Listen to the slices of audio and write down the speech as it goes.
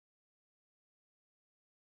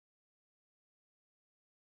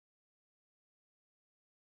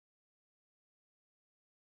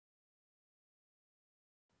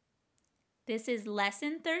This is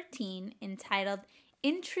lesson 13 entitled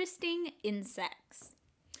Interesting Insects.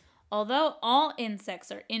 Although all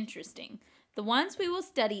insects are interesting, the ones we will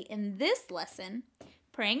study in this lesson,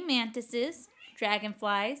 praying mantises,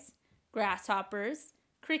 dragonflies, grasshoppers,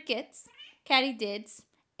 crickets, katydids,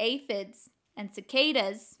 aphids, and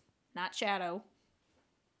cicadas, not Shadow.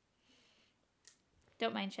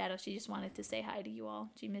 Don't mind Shadow, she just wanted to say hi to you all.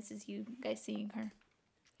 She misses you guys seeing her.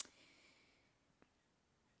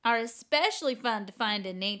 Are especially fun to find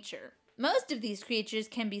in nature. Most of these creatures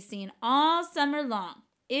can be seen all summer long,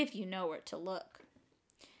 if you know where to look.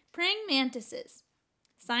 Praying mantises.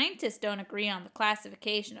 Scientists don't agree on the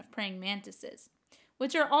classification of praying mantises,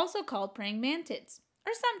 which are also called praying mantids,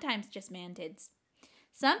 or sometimes just mantids.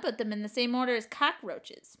 Some put them in the same order as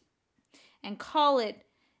cockroaches, and call it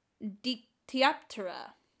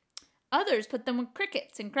Dictyoptera. Others put them with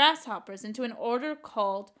crickets and grasshoppers into an order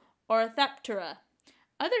called Orthoptera.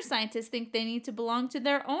 Other scientists think they need to belong to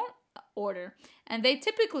their own order, and they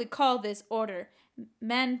typically call this order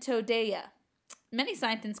Mantodea. Many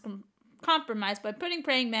scientists compromise by putting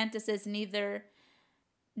praying mantises in either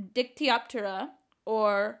Dictyoptera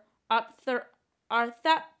or Orthoptera,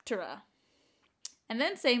 and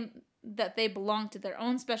then say that they belong to their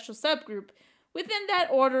own special subgroup within that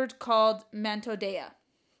order called Mantodea.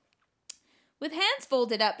 With hands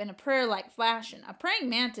folded up in a prayer-like fashion, a praying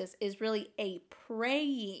mantis is really a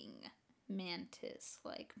praying mantis,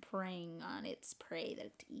 like preying on its prey that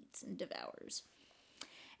it eats and devours.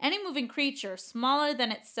 Any moving creature smaller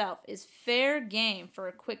than itself is fair game for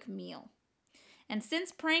a quick meal. And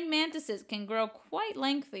since praying mantises can grow quite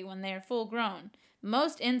lengthy when they are full grown,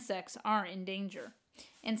 most insects are in danger.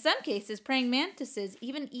 In some cases, praying mantises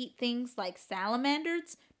even eat things like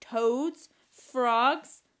salamanders, toads,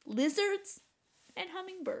 frogs, lizards, and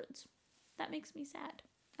hummingbirds. That makes me sad.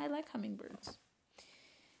 I like hummingbirds.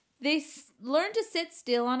 They learn to sit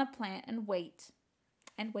still on a plant and wait,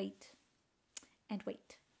 and wait, and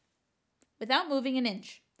wait, without moving an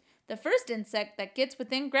inch. The first insect that gets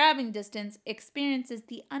within grabbing distance experiences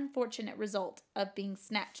the unfortunate result of being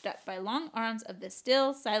snatched up by long arms of the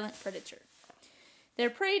still, silent predator. Their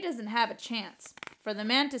prey doesn't have a chance, for the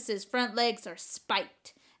mantis's front legs are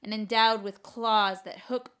spiked and endowed with claws that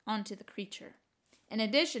hook onto the creature. In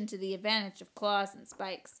addition to the advantage of claws and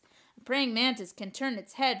spikes, a praying mantis can turn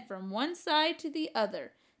its head from one side to the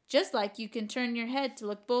other, just like you can turn your head to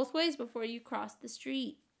look both ways before you cross the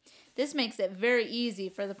street. This makes it very easy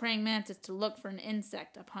for the praying mantis to look for an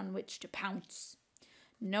insect upon which to pounce.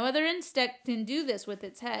 No other insect can do this with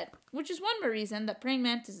its head, which is one more reason that praying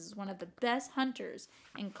mantis is one of the best hunters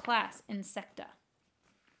in class Insecta.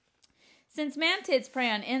 Since mantids prey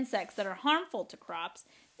on insects that are harmful to crops,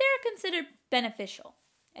 they are considered beneficial,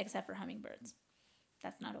 except for hummingbirds.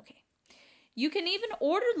 That's not okay. You can even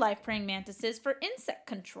order live praying mantises for insect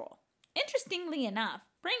control. Interestingly enough,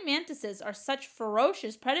 praying mantises are such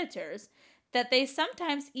ferocious predators that they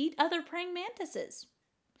sometimes eat other praying mantises,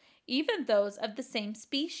 even those of the same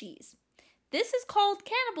species. This is called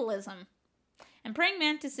cannibalism, and praying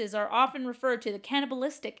mantises are often referred to the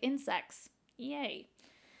cannibalistic insects. Yay.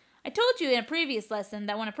 I told you in a previous lesson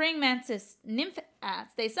that when a praying mantis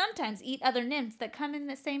nymphates, they sometimes eat other nymphs that come in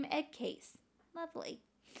the same egg case. Lovely.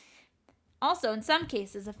 Also, in some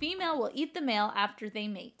cases, a female will eat the male after they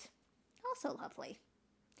mate. Also lovely.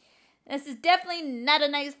 This is definitely not a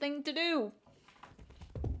nice thing to do.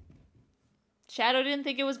 Shadow didn't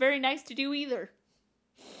think it was very nice to do either.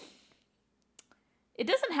 It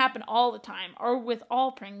doesn't happen all the time or with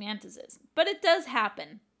all praying mantises, but it does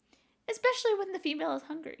happen, especially when the female is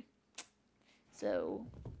hungry. So,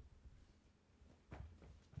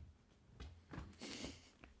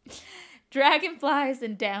 dragonflies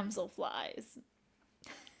and damselflies.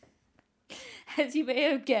 As you may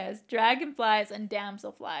have guessed, dragonflies and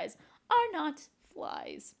damselflies are not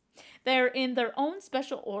flies. They are in their own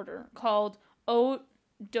special order called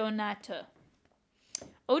Odonata.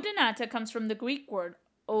 Odonata comes from the Greek word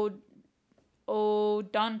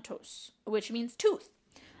odontos, which means tooth.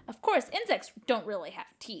 Of course, insects don't really have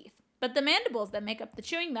teeth, but the mandibles that make up the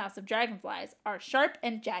chewing mouths of dragonflies are sharp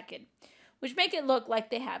and jagged, which make it look like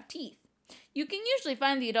they have teeth. You can usually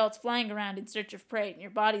find the adults flying around in search of prey near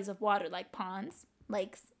bodies of water like ponds,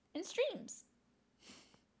 lakes, and streams.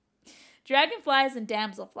 Dragonflies and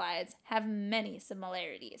damselflies have many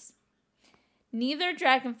similarities. Neither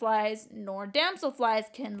dragonflies nor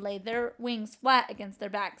damselflies can lay their wings flat against their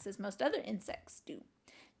backs as most other insects do.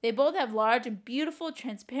 They both have large and beautiful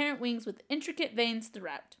transparent wings with intricate veins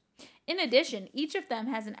throughout. In addition, each of them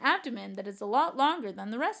has an abdomen that is a lot longer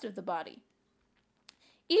than the rest of the body.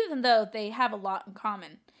 Even though they have a lot in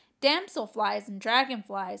common, Damselflies and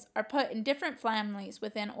dragonflies are put in different families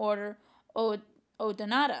within order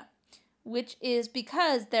Odonata, which is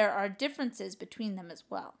because there are differences between them as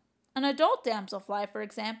well. An adult damselfly, for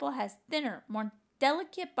example, has thinner, more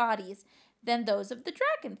delicate bodies than those of the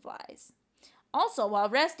dragonflies. Also, while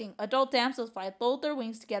resting, adult damselflies fold their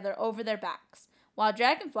wings together over their backs, while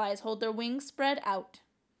dragonflies hold their wings spread out.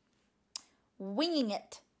 Winging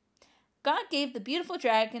it. God gave the beautiful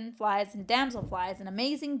dragonflies and damselflies an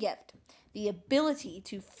amazing gift, the ability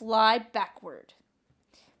to fly backward.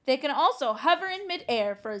 They can also hover in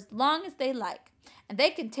midair for as long as they like, and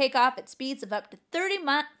they can take off at speeds of up to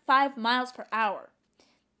 35 miles per hour.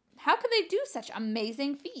 How can they do such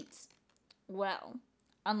amazing feats? Well,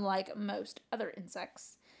 unlike most other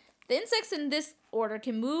insects, the insects in this order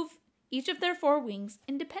can move each of their 4 wings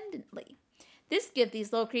independently. This gives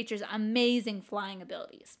these little creatures amazing flying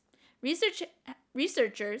abilities.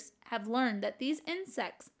 Researchers have learned that these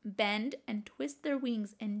insects bend and twist their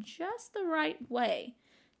wings in just the right way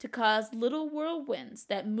to cause little whirlwinds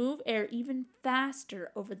that move air even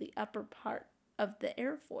faster over the upper part of the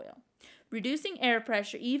airfoil, reducing air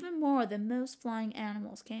pressure even more than most flying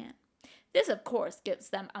animals can. This, of course, gives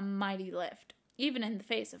them a mighty lift, even in the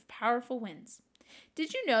face of powerful winds.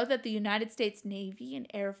 Did you know that the United States Navy and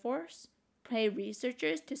Air Force pay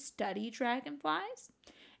researchers to study dragonflies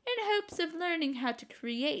in hopes of learning how to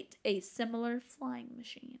create a similar flying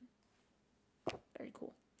machine? Very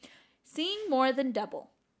cool. Seeing more than double.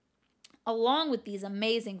 Along with these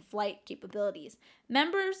amazing flight capabilities,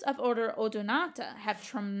 members of Order Odonata have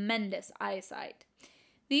tremendous eyesight.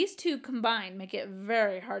 These two combined make it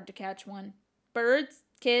very hard to catch one. Birds,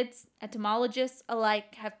 kids, entomologists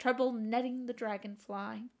alike have trouble netting the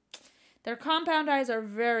dragonfly. Their compound eyes are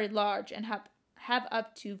very large and have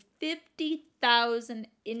up to 50,000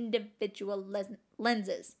 individual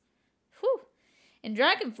lenses. Whew. In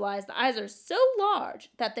dragonflies, the eyes are so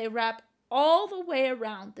large that they wrap all the way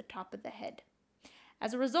around the top of the head.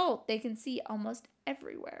 As a result, they can see almost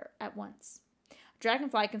everywhere at once. A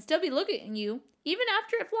dragonfly can still be looking at you even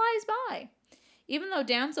after it flies by. Even though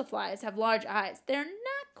damselflies have large eyes, they're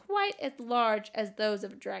not quite as large as those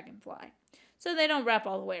of a dragonfly, so they don't wrap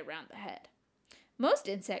all the way around the head. Most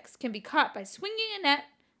insects can be caught by swinging a net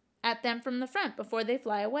at them from the front before they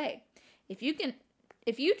fly away. If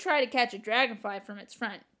you try to catch a dragonfly from its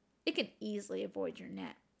front, it can easily avoid your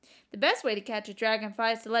net. The best way to catch a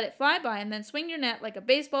dragonfly is to let it fly by and then swing your net like a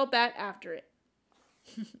baseball bat after it.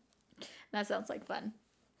 That sounds like fun.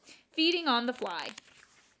 Feeding on the fly.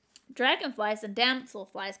 Dragonflies and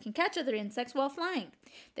damselflies can catch other insects while flying.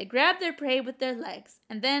 They grab their prey with their legs,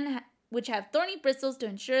 and then which have thorny bristles to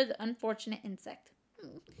ensure the unfortunate insect.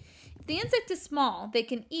 If the insect is small, they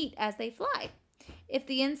can eat as they fly. If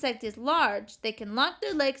the insect is large, they can lock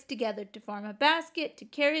their legs together to form a basket to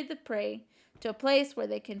carry the prey to a place where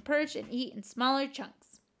they can perch and eat in smaller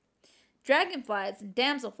chunks. Dragonflies and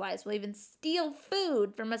damselflies will even steal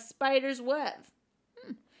food from a spider's web.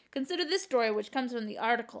 Consider this story, which comes from the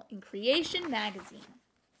article in Creation magazine.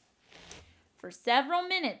 For several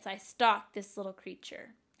minutes, I stalked this little creature,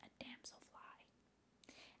 a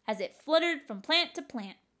damselfly, as it fluttered from plant to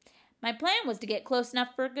plant. My plan was to get close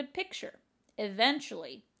enough for a good picture.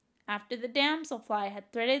 Eventually, after the damselfly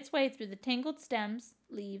had threaded its way through the tangled stems,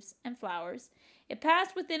 leaves, and flowers, it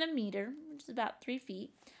passed within a meter, which is about 3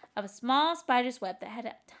 feet, of a small spider's web that had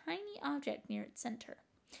a tiny object near its center.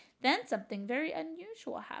 Then something very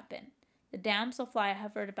unusual happened. The damselfly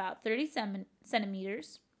hovered about 30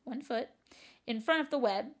 centimeters, 1 foot, in front of the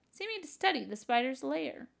web, seeming to study the spider's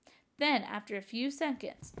lair. Then, after a few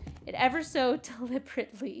seconds, it ever so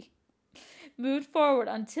deliberately moved forward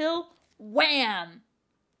until, wham!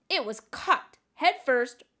 It was caught, head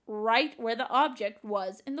first, right where the object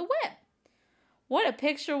was in the web. What a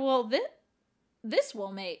picture will this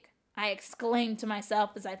will make, I exclaimed to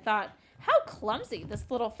myself as I thought how clumsy this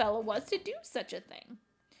little fellow was to do such a thing.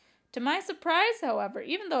 To my surprise, however,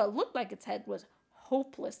 even though it looked like its head was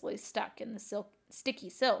hopelessly stuck in the sticky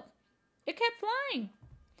silk, it kept flying.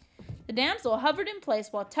 The damsel hovered in place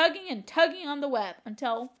while tugging and tugging on the web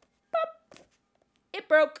until, pop, it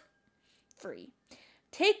broke free,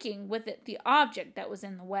 taking with it the object that was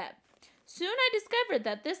in the web. Soon I discovered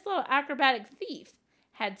that this little acrobatic thief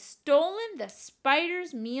had stolen the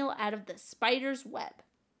spider's meal out of the spider's web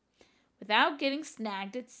without getting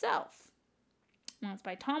snagged itself. That's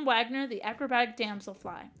by Tom Wagner, The Acrobatic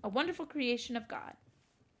Damselfly, a wonderful creation of God.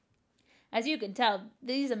 As you can tell,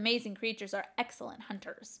 these amazing creatures are excellent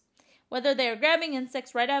hunters, whether they are grabbing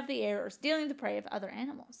insects right out of the air or stealing the prey of other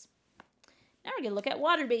animals. Now we're going to look at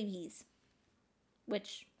water babies,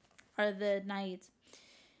 which are the naiads.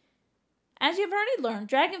 As you've already learned,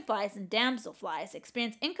 dragonflies and damselflies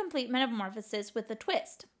experience incomplete metamorphosis with a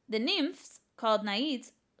twist. The nymphs, called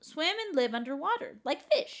naiads, swim and live underwater,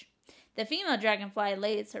 like fish. The female dragonfly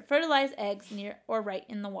lays her fertilized eggs near or right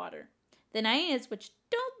in the water. The naiads, which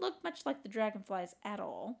don't look much like the dragonflies at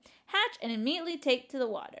all, hatch and immediately take to the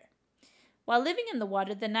water. While living in the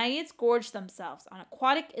water, the naiads gorge themselves on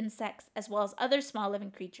aquatic insects as well as other small living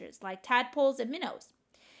creatures like tadpoles and minnows.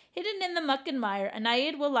 Hidden in the muck and mire, a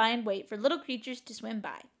naiad will lie in wait for little creatures to swim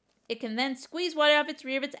by. It can then squeeze water off its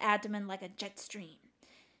rear of its abdomen like a jet stream.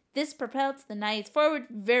 This propels the naiad forward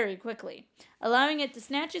very quickly, allowing it to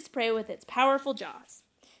snatch its prey with its powerful jaws.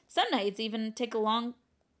 Some naiads even take a long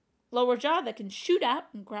lower jaw that can shoot out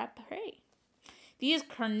and grab prey. These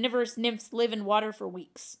carnivorous nymphs live in water for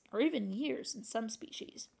weeks, or even years in some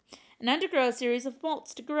species, and undergo a series of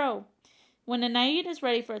molts to grow. When a naiad is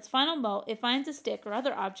ready for its final molt, it finds a stick or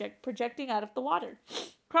other object projecting out of the water,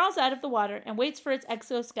 crawls out of the water, and waits for its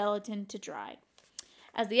exoskeleton to dry.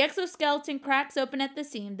 As the exoskeleton cracks open at the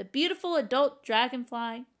seam, the beautiful adult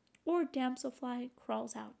dragonfly or damselfly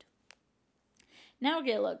crawls out. Now we're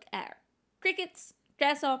going to look at crickets,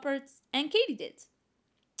 grasshoppers, and katydids.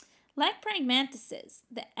 Like praying mantises,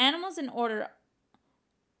 the animals in order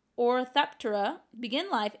Orthoptera begin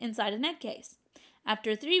life inside an egg case.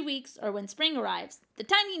 After 3 weeks, or when spring arrives, the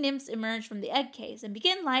tiny nymphs emerge from the egg case and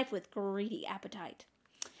begin life with greedy appetite.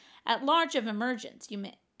 At the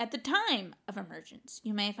time of emergence,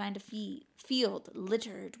 you may find a field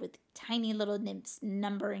littered with tiny little nymphs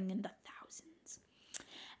numbering in the thousands.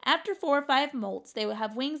 After 4 or 5 molts, they will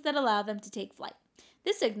have wings that allow them to take flight.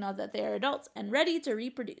 This signals that they are adults and ready to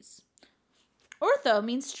reproduce. Ortho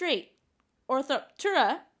means straight.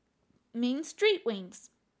 Orthoptera means straight wings.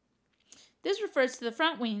 This refers to the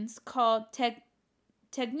front wings called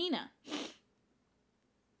tegmena.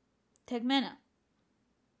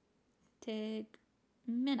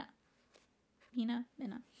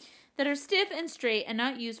 That are stiff and straight and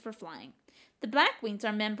not used for flying. The black wings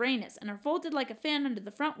are membranous and are folded like a fin under the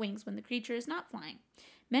front wings when the creature is not flying.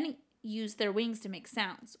 Many use their wings to make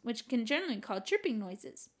sounds, which can generally be called chirping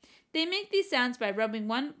noises. They make these sounds by rubbing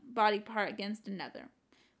one body part against another,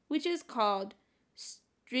 which is called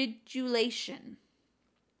stridulation.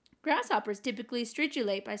 Grasshoppers typically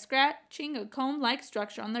stridulate by scratching a cone-like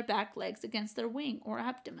structure on their back legs against their wing or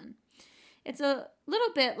abdomen. It's a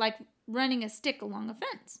little bit like running a stick along a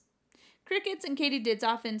fence. Crickets and katydids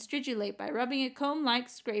often stridulate by rubbing a comb-like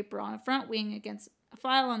scraper on a front wing against a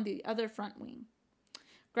file on the other front wing.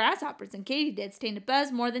 Grasshoppers and katydids tend to buzz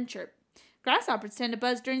more than chirp. Grasshoppers tend to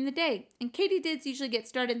buzz during the day, and katydids usually get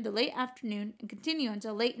started in the late afternoon and continue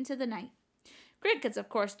until late into the night. Crickets, of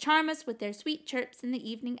course, charm us with their sweet chirps in the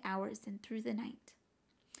evening hours and through the night.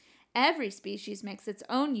 Every species makes its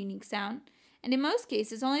own unique sound, and in most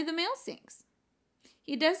cases only the male sings.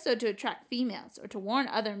 He does so to attract females or to warn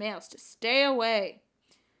other males to stay away.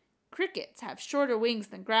 Crickets have shorter wings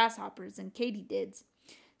than grasshoppers and katydids,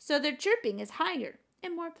 so their chirping is higher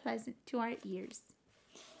and more pleasant to our ears.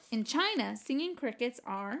 In China, singing crickets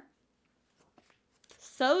are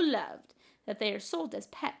so loved that they are sold as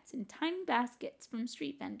pets in tiny baskets from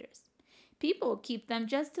street vendors. People will keep them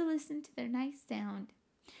just to listen to their nice sound.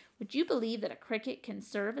 Would you believe that a cricket can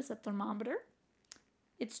serve as a thermometer?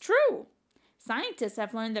 It's true. Scientists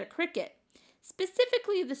have learned that a cricket,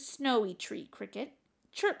 specifically the snowy tree cricket,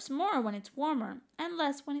 chirps more when it's warmer and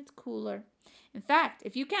less when it's cooler. In fact,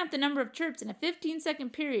 if you count the number of chirps in a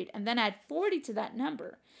 15-second period and then add 40 to that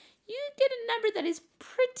number, you get a number that is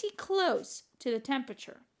pretty close to the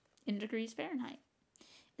temperature in degrees Fahrenheit.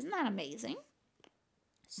 Isn't that amazing?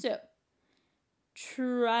 So,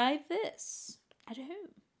 try this at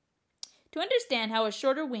home. To understand how a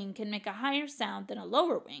shorter wing can make a higher sound than a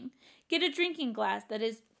lower wing, get a drinking glass that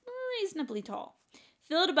is reasonably tall.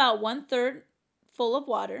 Fill it about 1/3 full of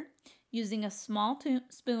water. Using a small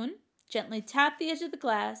spoon, gently tap the edge of the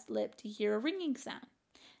glass lip to hear a ringing sound.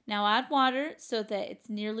 Now add water so that it's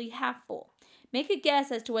nearly half full. Make a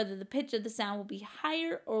guess as to whether the pitch of the sound will be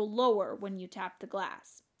higher or lower when you tap the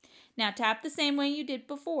glass. Now tap the same way you did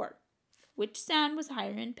before. Which sound was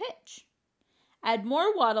higher in pitch? Add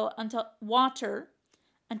more water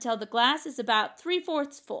until the glass is about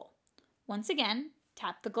 3/4 full. Once again,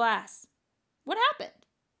 tap the glass. What happened?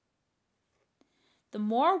 The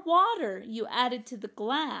more water you added to the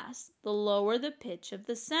glass, the lower the pitch of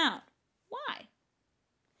the sound. Why?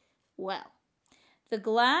 Well, the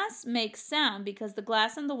glass makes sound because the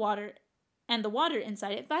glass and the water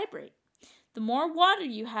inside it vibrate. The more water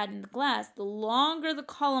you had in the glass, the longer the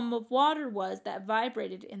column of water was that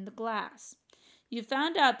vibrated in the glass. You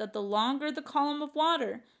found out that the longer the column of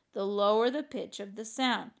water, the lower the pitch of the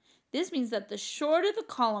sound. This means that the shorter the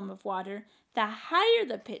column of water, the higher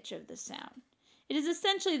the pitch of the sound. It is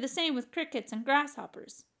essentially the same with crickets and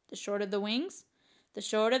grasshoppers. The shorter the wings, the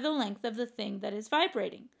shorter the length of the thing that is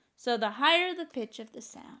vibrating, so the higher the pitch of the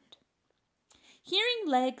sound. Hearing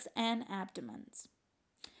legs and abdomens.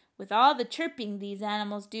 With all the chirping these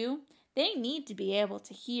animals do, they need to be able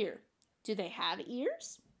to hear. Do they have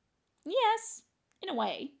ears? Yes, in a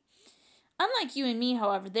way. Unlike you and me,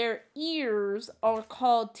 however, their ears are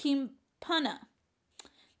called tympana.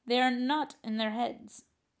 They are not in their heads.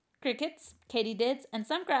 Crickets, katydids, and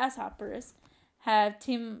some grasshoppers have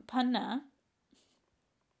tympana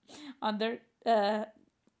on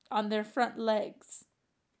their front legs.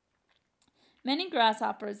 Many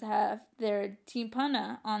grasshoppers have their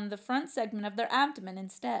tympana on the front segment of their abdomen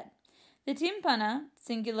instead. The tympana,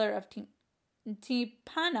 singular of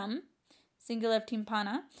tympanum, singular of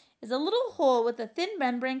tympana, is a little hole with a thin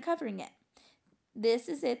membrane covering it. This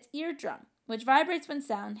is its eardrum, which vibrates when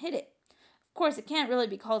sound hit it. Of course, it can't really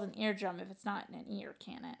be called an eardrum if it's not in an ear,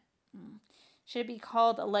 can it? Should it be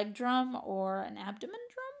called a leg drum or an abdomen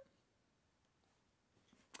drum?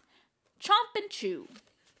 Chomp and chew.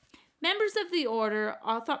 Members of the order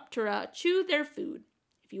Orthoptera chew their food.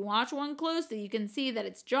 If you watch one closely, you can see that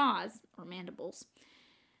its jaws, or mandibles,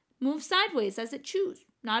 move sideways as it chews,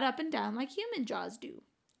 not up and down like human jaws do.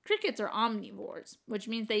 Crickets are omnivores, which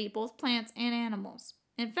means they eat both plants and animals.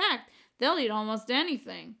 In fact, they'll eat almost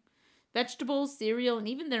anything. Vegetables, cereal, and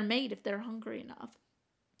even their mate if they're hungry enough.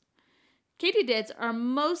 Katydids are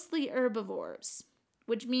mostly herbivores,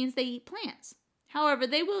 which means they eat plants. However,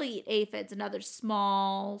 they will eat aphids and other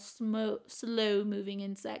small, slow-moving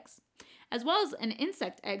insects, as well as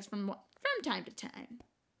insect eggs from time to time.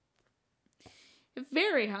 If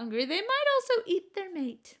very hungry, they might also eat their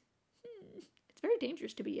mate. It's very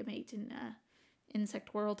dangerous to be a mate in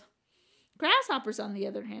insect world. Grasshoppers, on the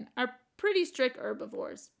other hand, are pretty strict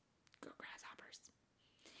herbivores. Go grasshoppers.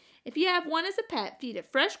 If you have one as a pet, feed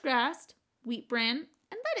it fresh grass, wheat bran,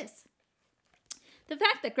 and lettuce. The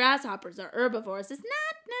fact that grasshoppers are herbivores is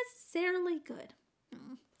not necessarily good.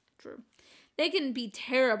 True. They can be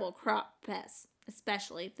terrible crop pests,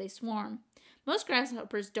 especially if they swarm. Most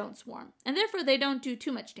grasshoppers don't swarm, and therefore they don't do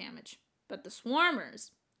too much damage. But the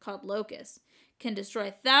swarmers, called locusts, can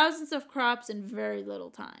destroy thousands of crops in very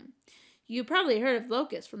little time. You probably heard of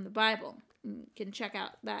locusts from the Bible. You can check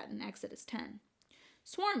out that in Exodus 10.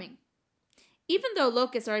 Swarming. Even though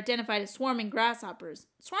locusts are identified as swarming grasshoppers,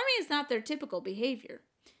 swarming is not their typical behavior.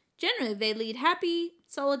 Generally, they lead happy,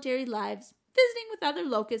 solitary lives, visiting with other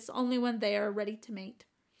locusts only when they are ready to mate.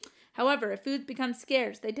 However, if food becomes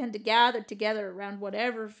scarce, they tend to gather together around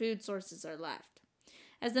whatever food sources are left.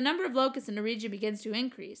 As the number of locusts in a region begins to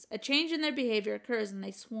increase, a change in their behavior occurs and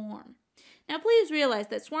they swarm. Now please realize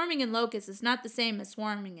that swarming in locusts is not the same as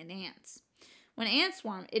swarming in ants. When ants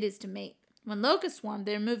swarm, it is to mate. When locusts swarm,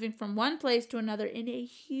 they are moving from one place to another in a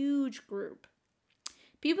huge group.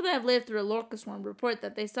 People that have lived through a locust swarm report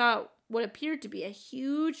that they saw what appeared to be a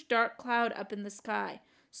huge dark cloud up in the sky,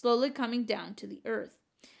 slowly coming down to the earth.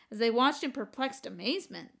 As they watched in perplexed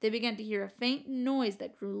amazement, they began to hear a faint noise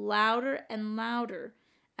that grew louder and louder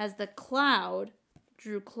as the cloud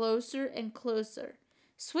drew closer and closer.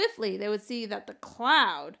 Swiftly, they would see that the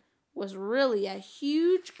cloud was really a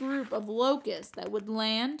huge group of locusts that would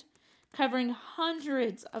land, covering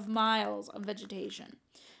hundreds of miles of vegetation.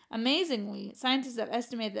 Amazingly, scientists have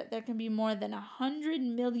estimated that there can be more than 100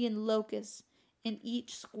 million locusts in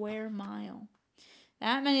each square mile.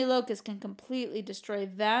 That many locusts can completely destroy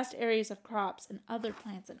vast areas of crops and other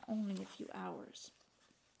plants in only a few hours.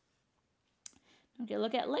 Okay,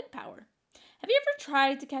 look at leg power. Have you ever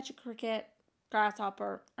tried to catch a cricket,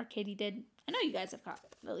 grasshopper, or katydid? I know you guys have caught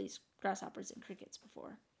at least grasshoppers and crickets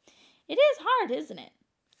before. It is hard, isn't it?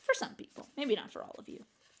 For some people. Maybe not for all of you.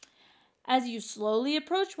 As you slowly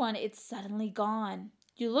approach one, it's suddenly gone.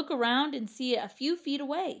 You look around and see it a few feet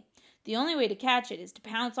away. The only way to catch it is to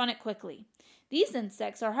pounce on it quickly. These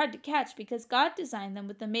insects are hard to catch because God designed them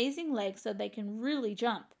with amazing legs so they can really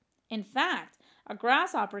jump. In fact, a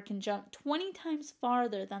grasshopper can jump 20 times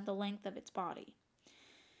farther than the length of its body.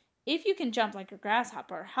 If you can jump like a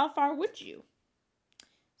grasshopper, how far would you?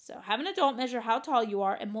 So have an adult measure how tall you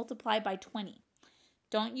are and multiply by 20.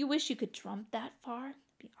 Don't you wish you could jump that far? That'd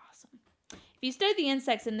be awesome. If you study the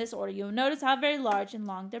insects in this order, you'll notice how very large and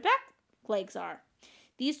long their back legs are.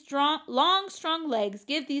 These long, strong legs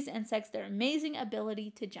give these insects their amazing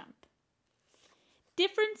ability to jump.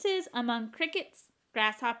 Differences among crickets,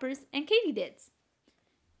 grasshoppers, and katydids.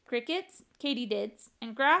 Crickets, katydids,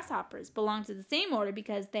 and grasshoppers belong to the same order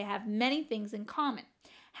because they have many things in common.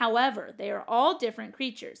 However, they are all different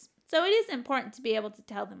creatures. so it is important to be able to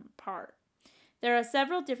tell them apart. There are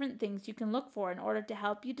several different things you can look for in order to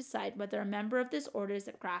help you decide whether a member of this order is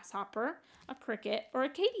a grasshopper, a cricket, or a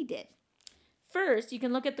katydid. First, you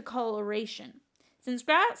can look at the coloration. Since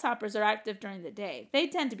grasshoppers are active during the day, they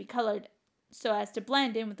tend to be colored so as to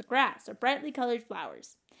blend in with the grass or brightly colored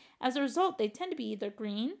flowers. As a result, they tend to be either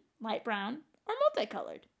green, light brown, or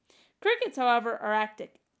multicolored. Crickets, however, are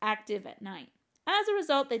active at night. As a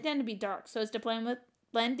result, they tend to be dark so as to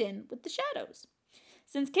blend in with the shadows.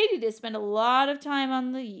 Since katydids spend a lot of time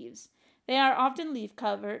on leaves, they are often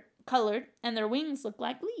leaf-colored and their wings look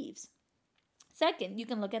like leaves. Second, you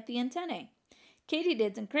can look at the antennae.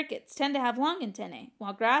 Katydids and crickets tend to have long antennae,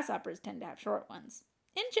 while grasshoppers tend to have short ones.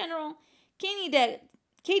 In general,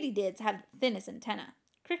 katydids have the thinnest antenna.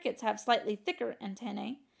 Crickets have slightly thicker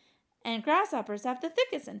antennae, and grasshoppers have the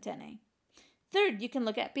thickest antennae. Third, you can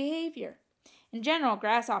look at behavior. In general,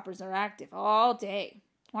 grasshoppers are active all day,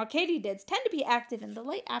 while katydids tend to be active in the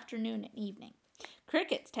late afternoon and evening.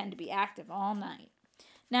 Crickets tend to be active all night.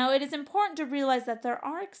 Now, it is important to realize that there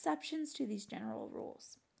are exceptions to these general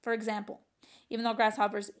rules. For example, even though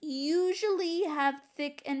grasshoppers usually have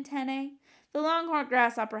thick antennae, the longhorned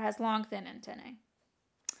grasshopper has long, thin antennae,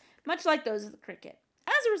 much like those of the cricket.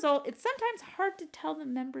 As a result, it's sometimes hard to tell the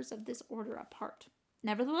members of this order apart.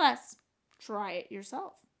 Nevertheless, try it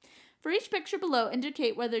yourself. For each picture below,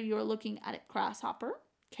 indicate whether you are looking at a grasshopper,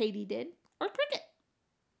 katydid, or cricket.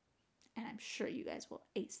 And I'm sure you guys will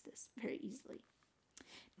ace this very easily.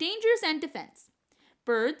 Dangers and defense.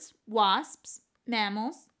 Birds, wasps,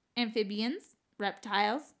 mammals, amphibians,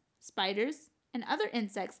 reptiles, spiders, and other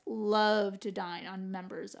insects love to dine on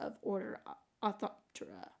members of order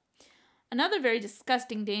Orthoptera. Another very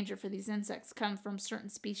disgusting danger for these insects comes from certain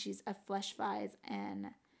species of flesh flies and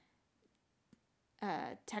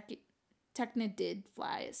technidid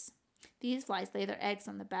flies. These flies lay their eggs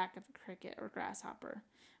on the back of a cricket or grasshopper.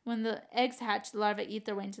 When the eggs hatch, the larvae eat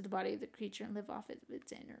their way into the body of the creature and live off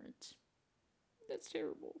its innards. That's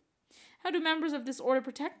terrible. How do members of this order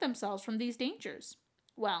protect themselves from these dangers?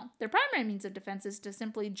 Well, their primary means of defense is to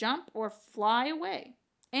simply jump or fly away.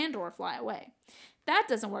 If that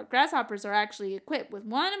doesn't work, grasshoppers are actually equipped with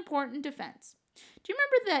one important defense. Do you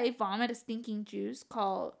remember that they vomit a stinking juice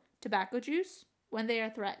called tobacco juice when they are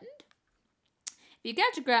threatened? If you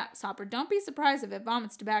catch a grasshopper, don't be surprised if it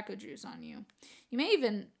vomits tobacco juice on you. You may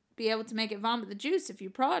even be able to make it vomit the juice if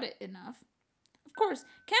you prod it enough. Of course,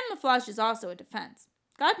 camouflage is also a defense.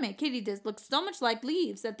 God made katydids look so much like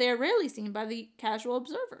leaves that they are rarely seen by the casual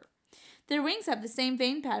observer. Their wings have the same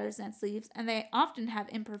vein patterns as leaves, and they often have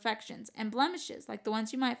imperfections and blemishes like the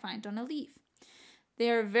ones you might find on a leaf.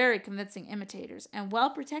 They are very convincing imitators and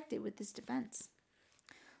well protected with this defense.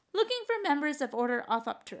 Looking for members of order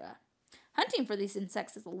Orthoptera. Hunting for these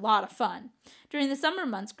insects is a lot of fun. During the summer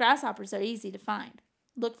months, grasshoppers are easy to find.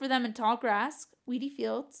 Look for them in tall grass, weedy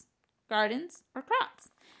fields, gardens, or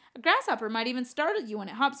crops. A grasshopper might even startle you when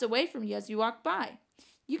it hops away from you as you walk by.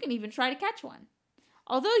 You can even try to catch one.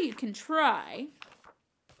 Although you can try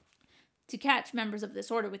to catch members of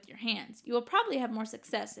this order with your hands, you will probably have more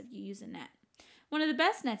success if you use a net. One of the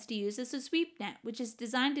best nets to use is a sweep net, which is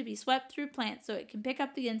designed to be swept through plants so it can pick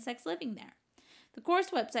up the insects living there. The course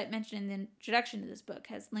website mentioned in the introduction to this book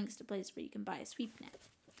has links to places where you can buy a sweep net.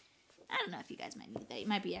 I don't know if you guys might need that. You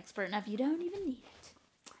might be expert enough you don't even need it.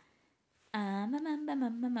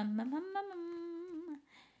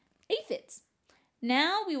 Aphids.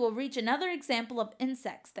 Now we will reach another example of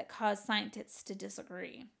insects that cause scientists to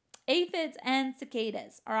disagree. Aphids and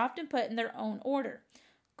cicadas are often put in their own order,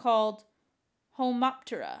 called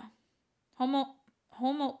Homoptera.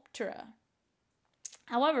 Homoptera.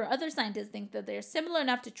 However, other scientists think that they are similar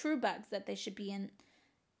enough to true bugs that they should be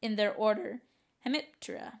in their order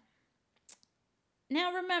Hemiptera.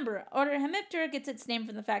 Now remember, order Hemiptera gets its name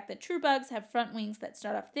from the fact that true bugs have front wings that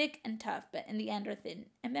start off thick and tough, but in the end are thin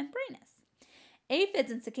and membranous.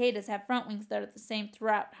 Aphids and cicadas have front wings that are the same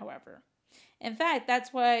throughout, however. In fact,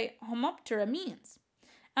 that's what Homoptera means.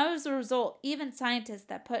 As a result, even scientists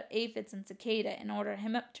that put aphids and cicada in order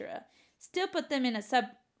Hemiptera still put them in a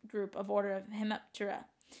subgroup of order of Hemiptera,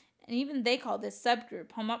 and even they call this subgroup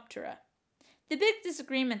Homoptera. The big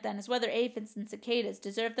disagreement then is whether aphids and cicadas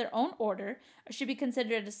deserve their own order or should be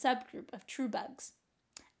considered a subgroup of true bugs.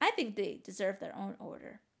 I think they deserve their own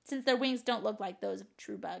order, since their wings don't look like those of a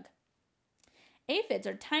true bug. Aphids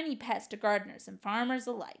are tiny pests to gardeners and farmers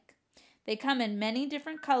alike. They come in many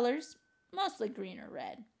different colors, mostly green or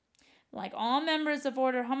red. Like all members of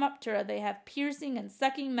order Homoptera, they have piercing and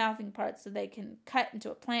sucking mouthing parts so they can cut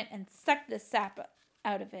into a plant and suck the sap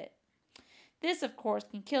out of it. This, of course,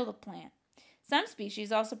 can kill the plant. Some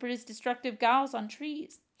species also produce destructive galls on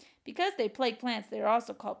trees. Because they plague plants, they are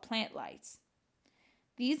also called plant lice.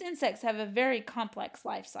 These insects have a very complex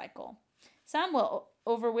life cycle. Some will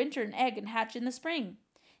overwinter an egg and hatch in the spring.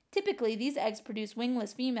 Typically, these eggs produce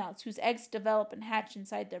wingless females whose eggs develop and hatch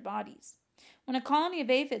inside their bodies. When a colony of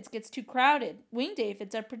aphids gets too crowded, winged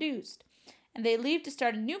aphids are produced, and they leave to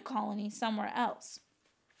start a new colony somewhere else.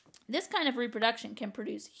 This kind of reproduction can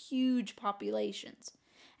produce huge populations.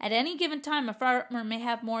 At any given time, a farmer may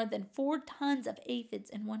have more than 4 tons of aphids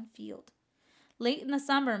in one field. Late in the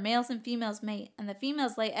summer, males and females mate, and the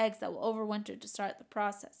females lay eggs that will overwinter to start the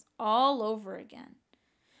process all over again.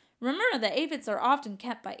 Remember that aphids are often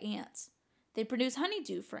kept by ants. They produce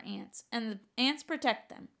honeydew for ants, and the ants protect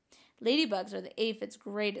them. Ladybugs are the aphid's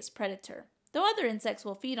greatest predator, though other insects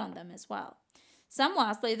will feed on them as well. Some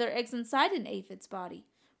wasps lay their eggs inside an aphid's body.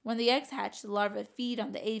 When the eggs hatch, the larvae feed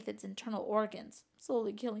on the aphid's internal organs,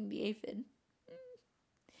 slowly killing the aphid.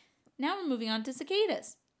 Now we're moving on to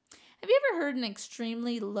cicadas. Have you ever heard an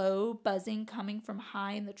extremely low buzzing coming from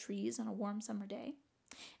high in the trees on a warm summer day?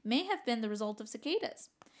 It may have been the result of cicadas.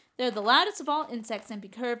 They're the loudest of all insects and can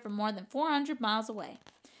be heard from more than 400 miles away.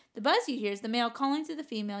 The buzz you hear is the male calling to the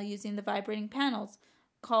female using the vibrating panels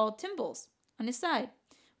called tymbals on his side.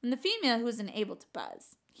 When the female, who is unable to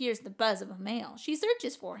buzz, hears the buzz of a male, she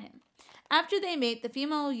searches for him. After they mate, the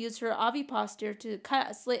female will use her ovipositor to cut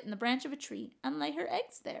a slit in the branch of a tree and lay her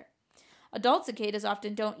eggs there. Adult cicadas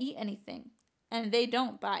often don't eat anything, and they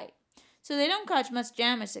don't bite, so they don't cause much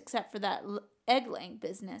damage except for that egg-laying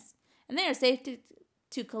business, and they are safe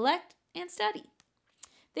to collect and study.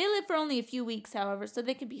 They live for only a few weeks, however, so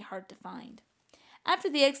they can be hard to find. After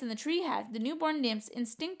the eggs in the tree hatch, the newborn nymphs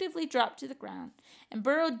instinctively drop to the ground and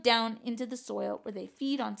burrow down into the soil where they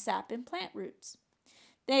feed on sap and plant roots.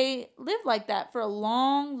 They live like that for a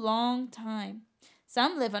long, long time.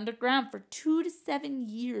 Some live underground for 2 to 7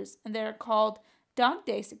 years, and they are called dog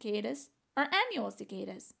day cicadas or annual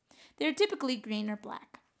cicadas. They are typically green or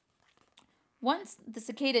black. Once the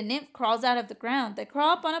cicada nymph crawls out of the ground, they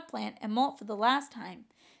crawl up on a plant and molt for the last time,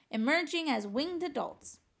 emerging as winged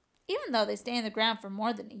adults. Even though they stay in the ground for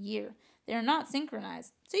more than a year, they are not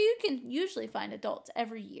synchronized, so you can usually find adults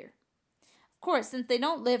every year. Of course, since they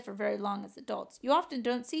don't live for very long as adults, you often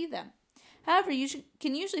don't see them. However, you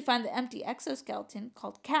can usually find the empty exoskeleton,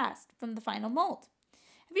 called cast, from the final molt.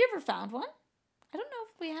 Have you ever found one? I don't know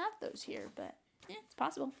if we have those here, but it's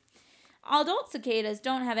possible. Adult cicadas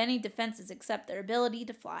don't have any defenses except their ability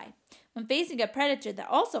to fly. When facing a predator that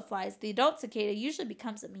also flies, the adult cicada usually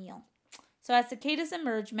becomes a meal. So as cicadas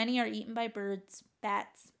emerge, many are eaten by birds,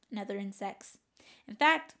 bats, and other insects. In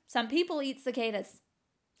fact, some people eat cicadas.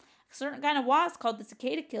 A certain kind of wasp called the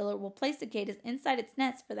cicada killer will place cicadas inside its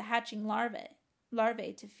nest for the hatching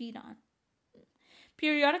larvae to feed on.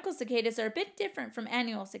 Periodical cicadas are a bit different from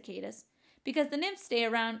annual cicadas because the nymphs stay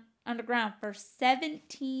around underground for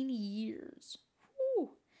 17 years.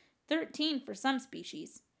 13 for some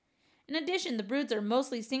species. In addition, the broods are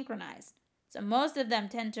mostly synchronized, so most of them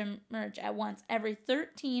tend to emerge at once every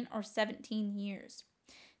 13 or 17 years.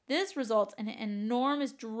 This results in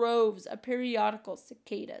enormous droves of periodical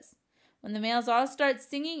cicadas. When the males all start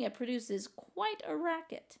singing, it produces quite a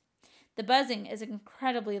racket. The buzzing is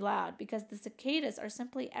incredibly loud because the cicadas are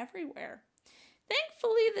simply everywhere.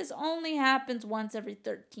 Thankfully, this only happens once every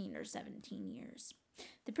 13 or 17 years.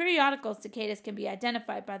 The periodical cicadas can be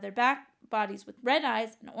identified by their back bodies with red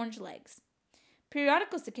eyes and orange legs.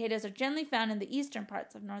 Periodical cicadas are generally found in the eastern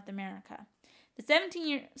parts of North America. The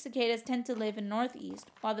 17-year cicadas tend to live in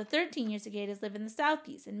northeast, while the 13-year cicadas live in the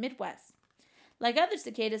southeast and midwest. Like other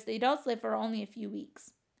cicadas, the adults live for only a few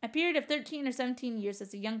weeks. A period of 13 or 17 years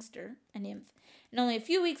as a youngster, a nymph, and only a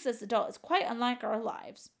few weeks as an adult is quite unlike our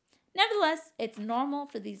lives. Nevertheless, it's normal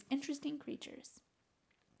for these interesting creatures.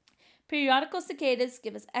 Periodical cicadas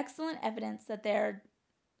give us excellent evidence that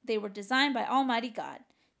they were designed by Almighty God.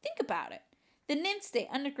 Think about it. The nymphs stay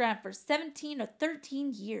underground for 17 or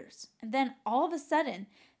 13 years, and then all of a sudden,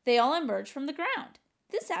 they all emerge from the ground.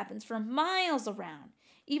 This happens for miles around,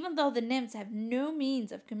 even though the nymphs have no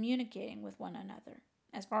means of communicating with one another,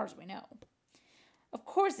 as far as we know. Of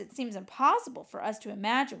course, it seems impossible for us to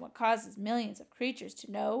imagine what causes millions of creatures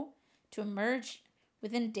to emerge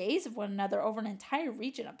within days of one another over an entire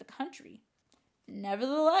region of the country.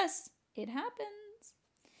 Nevertheless, it happens.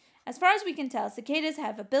 As far as we can tell, cicadas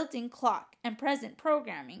have a built-in clock and present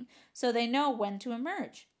programming, so they know when to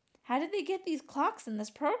emerge. How did they get these clocks and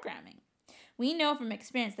this programming? We know from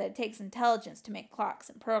experience that it takes intelligence to make clocks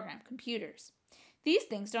and program computers. These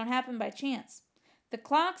things don't happen by chance. The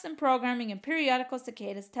clocks and programming in periodical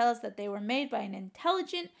cicadas tell us that they were made by an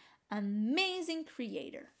intelligent, amazing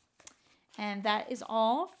creator. And that is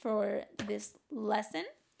all for this lesson.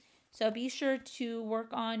 So be sure to work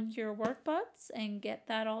on your workbooks and get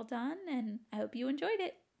that all done, and I hope you enjoyed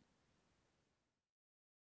it.